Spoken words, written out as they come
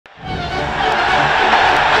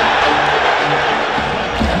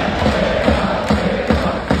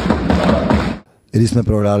I když jsme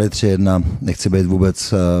prohráli 3-1, nechci být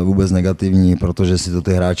vůbec negativní, protože si to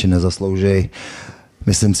ty hráči nezasloužejí.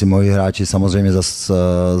 Myslím si, moji hráči samozřejmě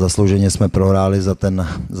zaslouženě jsme prohráli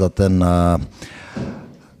za ten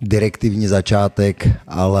direktivní začátek,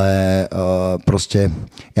 ale prostě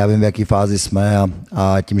já vím, v jaký fázi jsme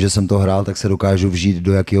a tím, že jsem to hrál, tak se dokážu vžít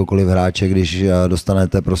do jakýhokoliv hráče, když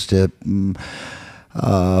dostanete prostě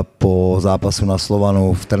po zápasu na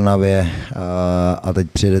Slovanu v Trnavě a teď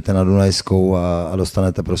přijedete na Dunajskou a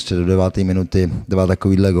dostanete prostě do 9. minuty 2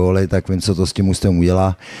 takovýhle góly, tak vím, co to s tím ústem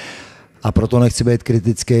udělá. A proto nechci být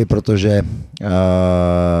kritický, protože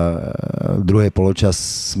druhý poločas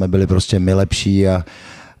jsme byli prostě my lepší a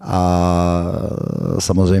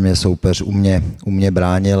samozřejmě soupeř u mě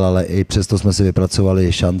bránil, ale i přesto jsme si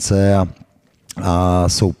vypracovali šance a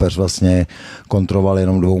soupeř vlastně kontroloval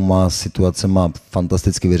jenom 2 situacema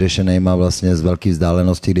fantasticky vyřešenýma vlastně z velké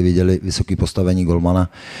vzdálenosti, kdy viděli vysoké postavení golmana.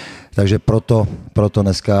 Takže proto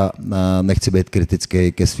dneska nechci být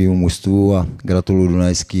kritický ke svýmu mužstvu a gratuluju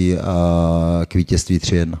Dunajský k vítězství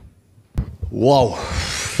 3-1. Wow,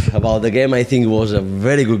 about the game, I think it was a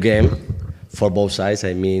very good game for both sides.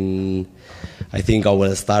 I mean, I think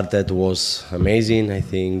our start was amazing. I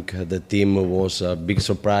think the team was a big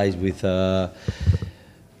surprise with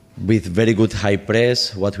very good high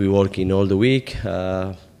press, what we work in all the week,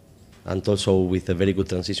 and also with a very good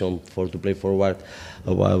transition to play forward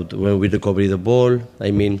about when we recover the ball.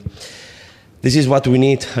 I mean, this is what we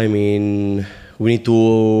need. I mean, we need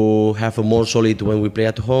to have a more solid when we play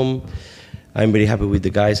at home. I'm very happy with the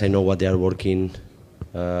guys. I know what they are working.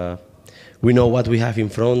 We know what we have in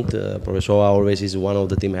front. Podbrezová always is one of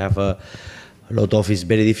the team have a lot of. It's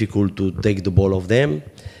very difficult to take the ball of them,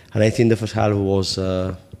 and I think the first half was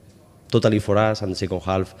totally for us, and the second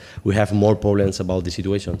half we have more problems about the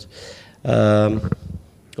situations.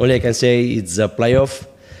 Only I can say it's a playoff.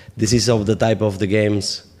 This is of the type of the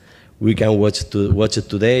games we can watch it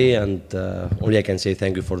today, and only I can say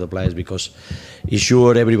thank you for the players, because it's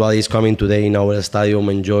sure everybody is coming today in our stadium,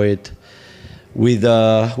 enjoy it with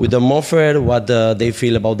the offer, what they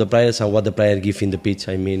feel about the players and what the players give in the pitch.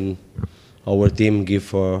 I mean, our team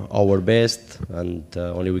give our best, and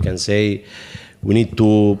only we can say we need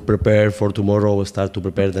to prepare for tomorrow, start to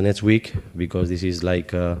prepare the next week, because this is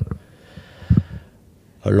like a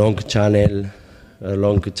long channel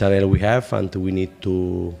we have, and we need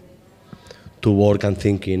to work and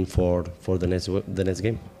thinking for the next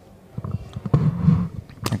game.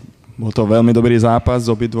 Bol to veľmi dobrý zápas z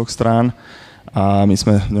obidvoch strán a my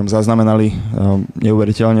sme v ňom zaznamenali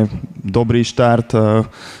neuveriteľne dobrý štart.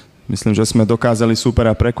 Myslím, že sme dokázali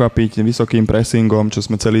Súpera prekvapiť vysokým pressingom, čo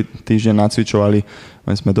sme celý týždeň nacvičovali.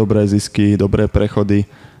 Mali sme dobré zisky, dobré prechody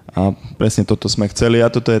a presne toto sme chceli. A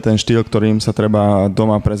toto je ten štýl, ktorým sa treba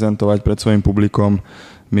doma prezentovať pred svojim publikom.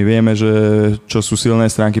 My vieme, že čo sú silné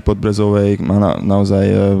stránky Podbrezovej, má naozaj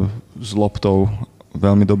s loptou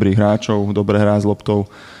veľmi dobrých hráčov, dobre hrá s loptou.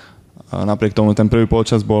 A napriek tomu ten prvý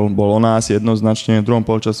polčas bol o nás jednoznačne, v druhom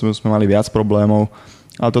polčasu sme mali viac problémov,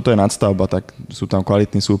 ale toto je nadstavba, tak sú tam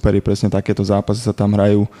kvalitní súperi, presne takéto zápasy sa tam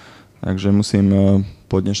hrajú, takže musím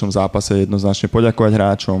po dnešnom zápase jednoznačne poďakovať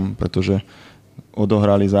hráčom, pretože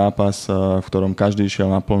odohrali zápas, v ktorom každý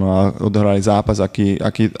išiel naplno a odohrali zápas,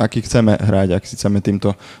 aký chceme hrať, aký chceme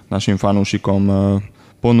týmto našim fanúšikom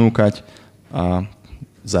ponúkať a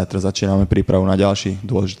zajtra začíname prípravu na ďalší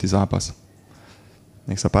dôležitý zápas.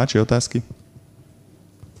 Nech sa páči, otázky?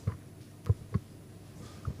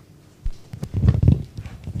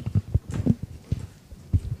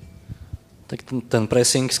 Tak ten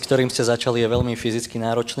pressing, s ktorým ste začali, je veľmi fyzicky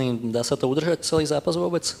náročný. Dá sa to udržať celý zápas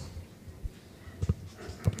vôbec?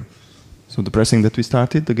 So the pressing that we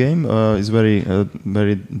started the game is very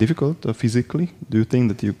difficult physically. Do you think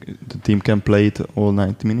that the team can play it all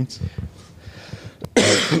 90 minutes?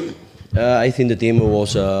 I think the team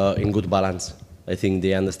was in good balance. I think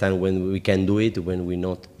they understand when we can do it, when we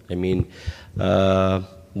not. I mean, the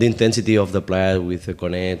intensity of the players with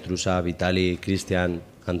Kone, Trusa, Vitali, Christian,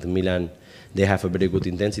 and Milan, they have a very good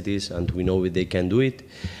intensities, and we know they can do it.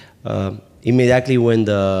 Immediately when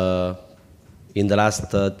in the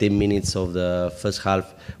last 10 minutes of the first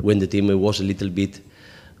half, when the team was a little bit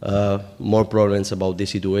more problems about the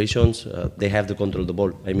situations, they have to control the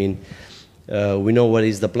ball. I mean, we know what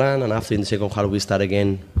is the plan, and after in the second half we start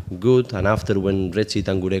again good, and after when Redsit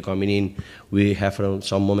and Gure coming in, we have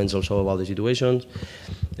some moments also about the situations.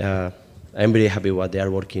 I'm very happy what they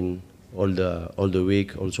are working all the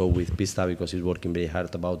week, also with Pista, because he's working very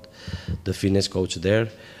hard about the fitness coach there,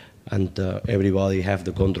 and everybody have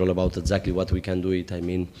the control about exactly what we can do it. I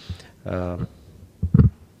mean,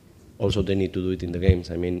 also they need to do it in the games.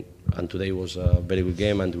 I mean, and today was a very good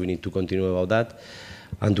game, and we need to continue about that.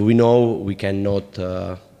 And we know we cannot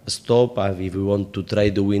stop. If we want to try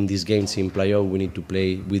to win these games in playoff, we need to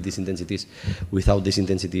play with these intensities. Without this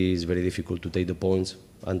intensity, it's very difficult to take the points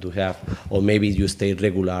and to have, or maybe you stay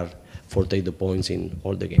regular for take the points in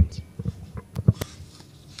all the games.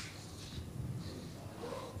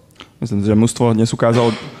 Myslím, že mužstvo dnes ukázalo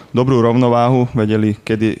dobrú rovnováhu, vedeli,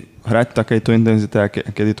 kedy hrať v takejto intenzite a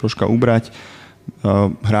kedy troška ubrať.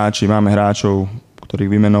 Máme hráčov, ktorých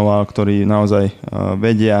vymenoval, ktorí naozaj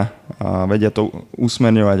vedia to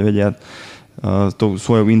usmerňovať, vedia tou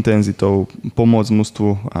svojou intenzitou pomôcť mužstvu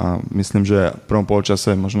a myslím, že v prvom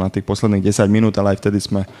polčase, možno na tých posledných 10 minút, ale aj vtedy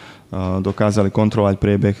sme dokázali kontrolovať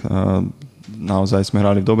priebeh. Naozaj sme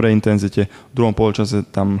hrali v dobrej intenzite. V druhom polčase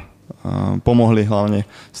tam pomohli hlavne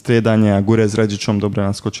striedanie a Gure s Redžičom dobre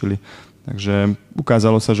naskočili. Takže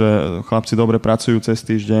ukázalo sa, že chlapci dobre pracujú cez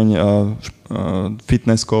týždeň.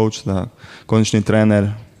 Fitness coach, konečný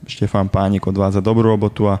tréner Štefan Pánik odvádza dobrú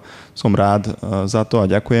robotu a som rád za to a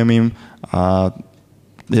ďakujem im. A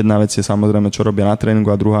jedna vec je samozrejme, čo robia na tréningu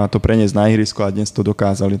a druhá to preniesť na ihrisko a dnes to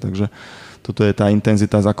dokázali. Takže toto je tá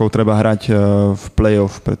intenzita, za akou treba hrať v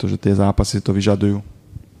play-off, pretože tie zápasy to vyžadujú.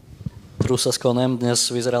 Trusa s Konem dnes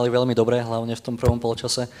vyzerali veľmi dobre, hlavne v tom prvom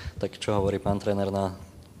polčase. Tak čo hovorí pán tréner na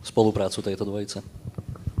spoluprácu tejto dvojice?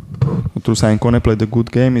 Trusa and Kone played a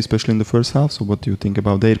good game, especially in the first half. So what do you think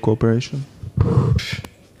about their cooperation?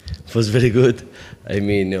 It was very good. I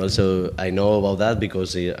mean, also I know about that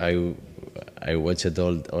because I watch it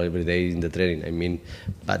all every day in the training. I mean,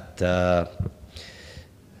 but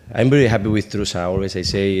I'm very happy with Trusa. Always I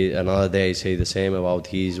say, another day I say the same about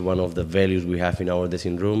he's one of the values we have in our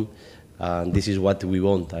dressing room. And this is what we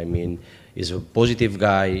want. I mean, he's a positive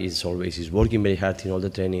guy. He's working very hard in all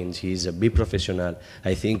the trainings. He's a big professional.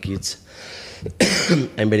 I think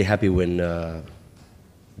I'm very happy when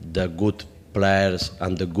the good players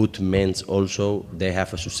and the good men also, they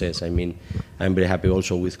have a success. I mean, I'm very happy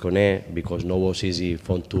also with Kone because no was easy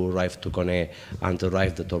fun to arrive to Kone and to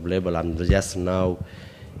arrive the top level. And just now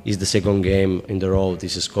is the second game in the road.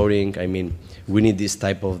 Is scoring. I mean, we need this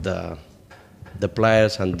type of the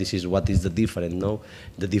players, and this is what is the difference, no?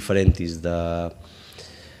 The difference is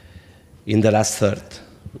in the last third,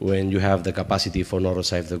 when you have the capacity for not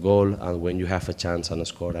receive the goal, and when you have a chance and a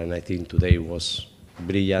score. And I think today was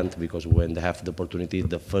brilliant, because when they have the opportunity,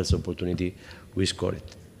 the first opportunity, we score it.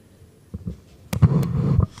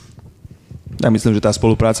 Ja myslím, že tá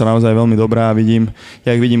spolupráca naozaj veľmi dobrá.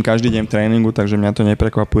 Ja ich vidím každý deň v tréningu, takže mňa to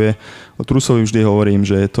neprekvapuje. O Trusovi vždy hovorím,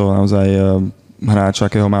 že je to naozaj hráč,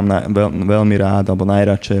 akého mám veľmi rád, alebo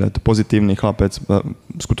najradšej. Je to pozitívny chlapec,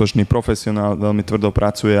 skutočný profesionál, veľmi tvrdo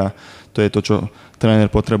pracuje a to je to, čo tréner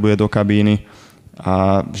potrebuje do kabíny.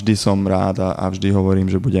 A vždy som rád a vždy hovorím,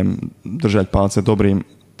 že budem držať palce dobrým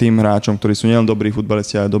tým hráčom, ktorí sú nielen dobrí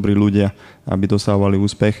futbalisti, ale dobrí ľudia, aby dosahovali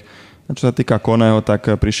úspech. A čo sa týka Koneho, tak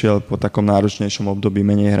prišiel po takom náročnejšom období,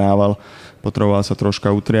 menej hrával, potreboval sa troška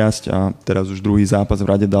utriasť a teraz už druhý zápas v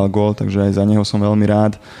rade dal gól, takže aj za neho som veľmi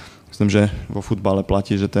rád. Myslím, že vo futbale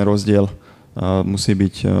platí, že ten rozdiel musí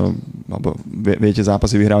byť, alebo viete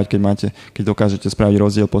zápasy vyhrávať, keď dokážete spraviť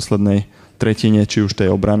rozdiel v poslednej tretine, či už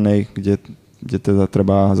tej obrannej, kde teda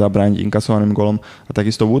treba zabrániť inkasovaným gólom, a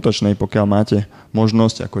takisto v útočnej, pokiaľ máte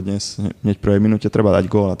možnosť, ako dnes, hneď v prvej minúte, treba dať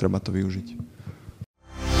gól a treba to využiť.